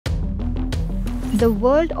the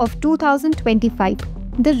world of 2025.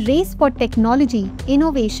 The race for technology,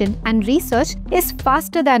 innovation, and research is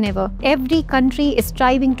faster than ever. Every country is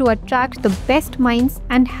striving to attract the best minds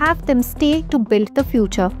and have them stay to build the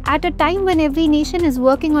future. At a time when every nation is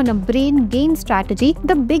working on a brain gain strategy,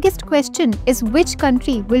 the biggest question is which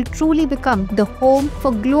country will truly become the home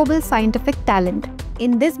for global scientific talent.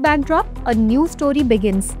 In this backdrop, a new story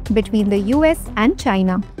begins between the US and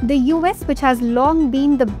China. The US, which has long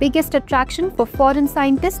been the biggest attraction for foreign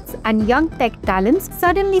scientists and young tech talents,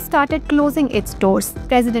 suddenly started closing its doors.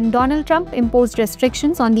 President Donald Trump imposed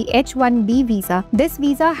restrictions on the H-1B visa. This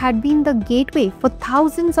visa had been the gateway for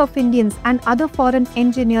thousands of Indians and other foreign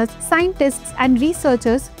engineers, scientists, and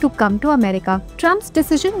researchers to come to America. Trump's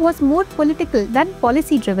decision was more political than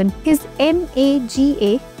policy-driven. His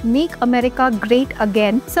MAGA, Make America Great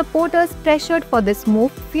Again, supporters pressured for this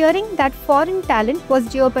move, fearing that foreign talent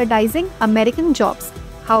was jeopardizing American jobs.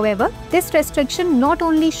 However, this restriction not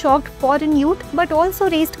only shocked foreign youth but also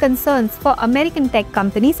raised concerns for American tech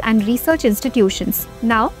companies and research institutions.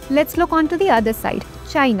 Now, let's look onto the other side,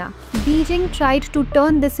 China. Beijing tried to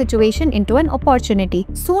turn this situation into an opportunity.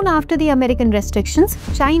 Soon after the American restrictions,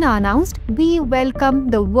 China announced, "We welcome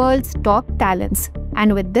the world's top talents."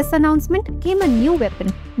 And with this announcement came a new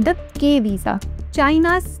weapon, the K visa.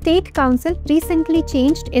 China's State Council recently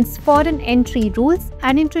changed its foreign entry rules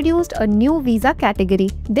and introduced a new visa category.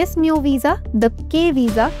 This new visa, the K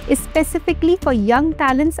visa, is specifically for young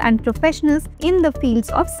talents and professionals in the fields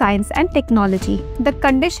of science and technology. The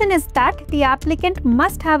condition is that the applicant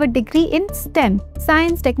must have a degree in STEM,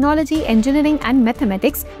 science, technology, engineering, and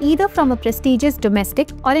mathematics, either from a prestigious domestic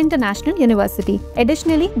or international university.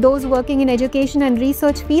 Additionally, those working in education and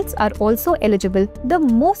research fields are also eligible. The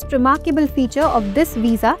most remarkable feature of this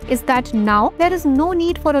visa is that now there is no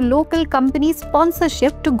need for a local company's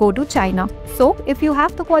sponsorship to go to China. So, if you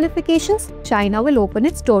have the qualifications, China will open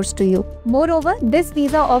its doors to you. Moreover, this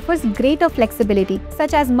visa offers greater flexibility,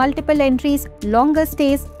 such as multiple entries, longer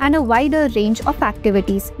stays, and a wider range of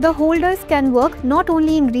activities. The holders can work not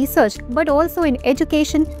only in research but also in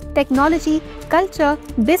education, technology, culture,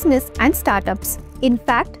 business, and startups. In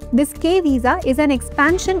fact, this K visa is an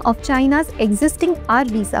expansion of China's existing R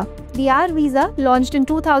visa. The R visa, launched in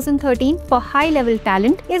 2013 for high-level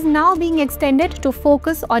talent, is now being extended to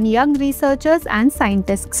focus on young researchers and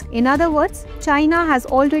scientists. In other words, China has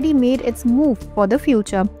already made its move for the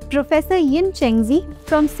future. Professor Yin Chengzi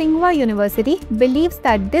from Tsinghua University believes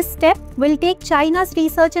that this step will take China's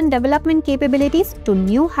research and development capabilities to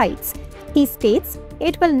new heights. He states,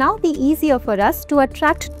 "It will now be easier for us to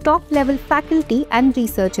attract top-level faculty and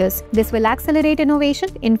researchers. This will accelerate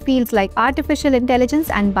innovation in fields like artificial intelligence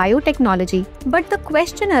and biotechnology." But the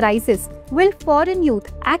question arises, will foreign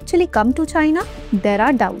youth actually come to China? There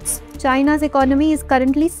are doubts. China's economy is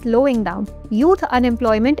currently slowing down. Youth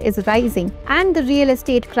unemployment is rising, and the real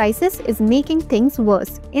estate crisis is making things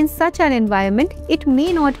worse. In such an environment, it may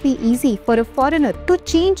not be easy for a foreigner to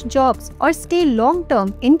change jobs or stay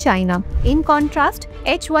long-term in China. In contrast,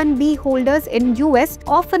 H-1B holders in US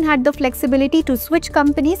often had the flexibility to switch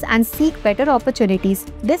companies and seek better opportunities.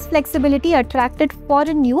 This flexibility attracted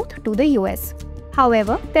foreign youth to the US.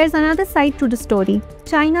 However, there's another side to the story.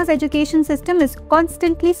 China's education system is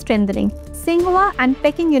constantly strengthening. Tsinghua and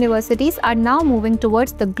Peking universities are now moving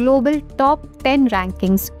towards the global top 10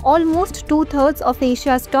 rankings. Almost 2/3 of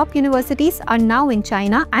Asia's top universities are now in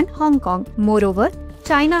China and Hong Kong. Moreover,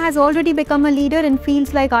 China has already become a leader in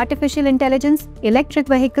fields like artificial intelligence, electric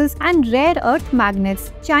vehicles, and rare earth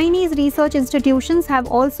magnets. Chinese research institutions have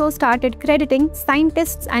also started crediting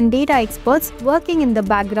scientists and data experts working in the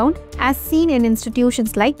background, as seen in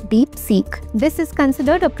institutions like DeepSeek. This is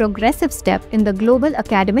considered a progressive step in the global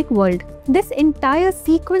academic world. This entire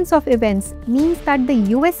sequence of events means that the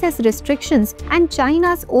US's restrictions and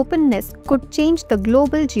China's openness could change the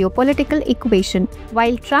global geopolitical equation.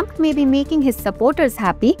 While Trump may be making his supporters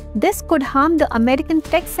happy, this could harm the American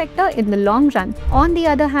tech sector in the long run. On the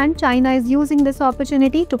other hand, China is using this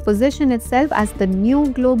opportunity to position itself as the new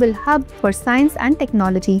global hub for science and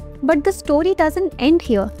technology. But the story doesn't end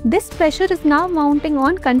here. This pressure is now mounting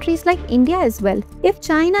on countries like India as well. If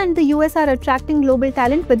China and the US are attracting global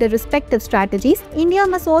talent with their respective strategies, India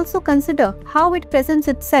must also consider how it presents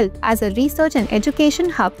itself as a research and education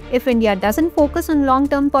hub. If India doesn't focus on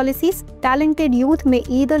long-term policies, talented youth may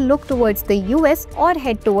either look towards the US or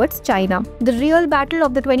head towards China. The real battle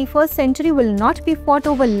of the 21st century will not be fought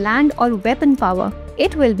over land or weapon power.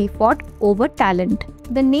 It will be fought over talent.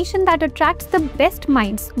 The nation that attracts the best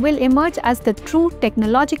minds will emerge as the true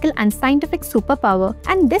technological and scientific superpower.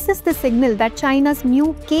 And this is the signal that China's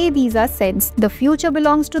new K visa sends. The future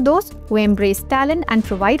belongs to those who embrace talent and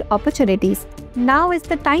provide opportunities. Now is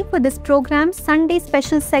the time for this program's Sunday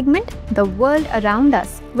special segment, The World Around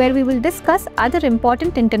Us, where we will discuss other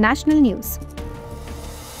important international news.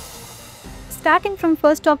 Starting from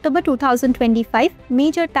 1st October 2025,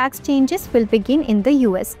 major tax changes will begin in the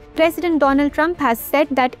US. President Donald Trump has said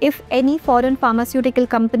that if any foreign pharmaceutical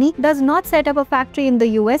company does not set up a factory in the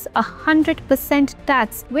US, 100%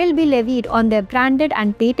 tax will be levied on their branded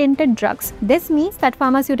and patented drugs. This means that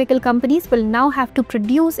pharmaceutical companies will now have to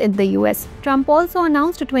produce in the US. Trump also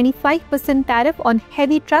announced a 25% tariff on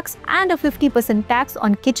heavy trucks and a 50% tax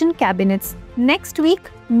on kitchen cabinets. Next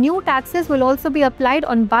week, new taxes will also be applied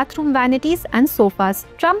on bathroom vanities and sofas.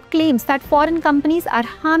 Trump claims that foreign companies are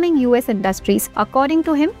harming US industries. According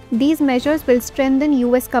to him, these measures will strengthen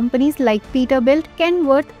US companies like Peterbilt,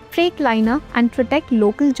 Kenworth, Freightliner, and protect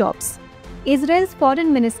local jobs. Israel's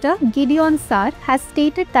Foreign Minister Gideon Sa'ar has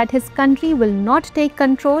stated that his country will not take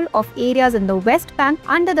control of areas in the West Bank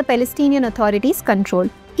under the Palestinian Authority's control.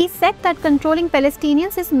 He said that controlling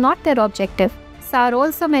Palestinians is not their objective. Sa'ar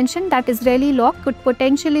also mentioned that Israeli law could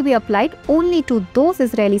potentially be applied only to those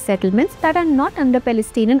Israeli settlements that are not under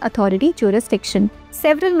Palestinian Authority jurisdiction.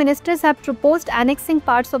 Several ministers have proposed annexing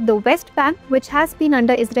parts of the West Bank, which has been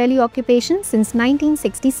under Israeli occupation since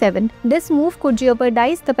 1967. This move could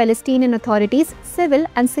jeopardize the Palestinian Authority's civil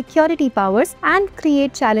and security powers and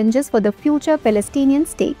create challenges for the future Palestinian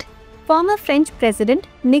state. Former French President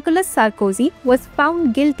Nicolas Sarkozy was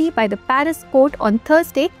found guilty by the Paris court on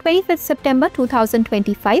Thursday, 25 September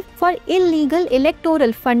 2025 for illegal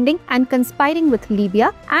electoral funding and conspiring with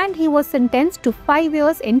Libya, and he was sentenced to 5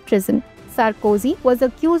 years in prison. Sarkozy was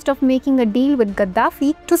accused of making a deal with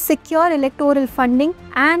Gaddafi to secure electoral funding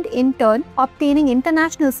and, in turn, obtaining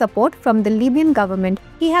international support from the Libyan government.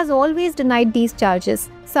 He has always denied these charges.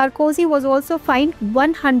 Sarkozy was also fined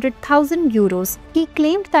 100,000 euros. He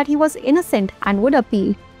claimed that he was innocent and would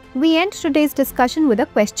appeal. We end today's discussion with a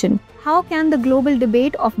question. How can the global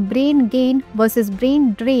debate of brain gain versus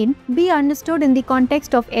brain drain be understood in the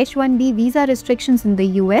context of H-1B visa restrictions in the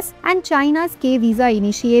US and China's K-visa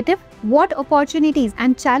initiative? What opportunities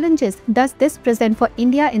and challenges does this present for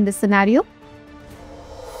India in this scenario?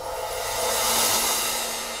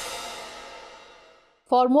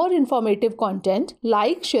 For more informative content,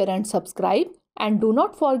 like, share and subscribe, and do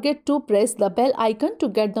not forget to press the bell icon to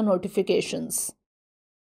get the notifications.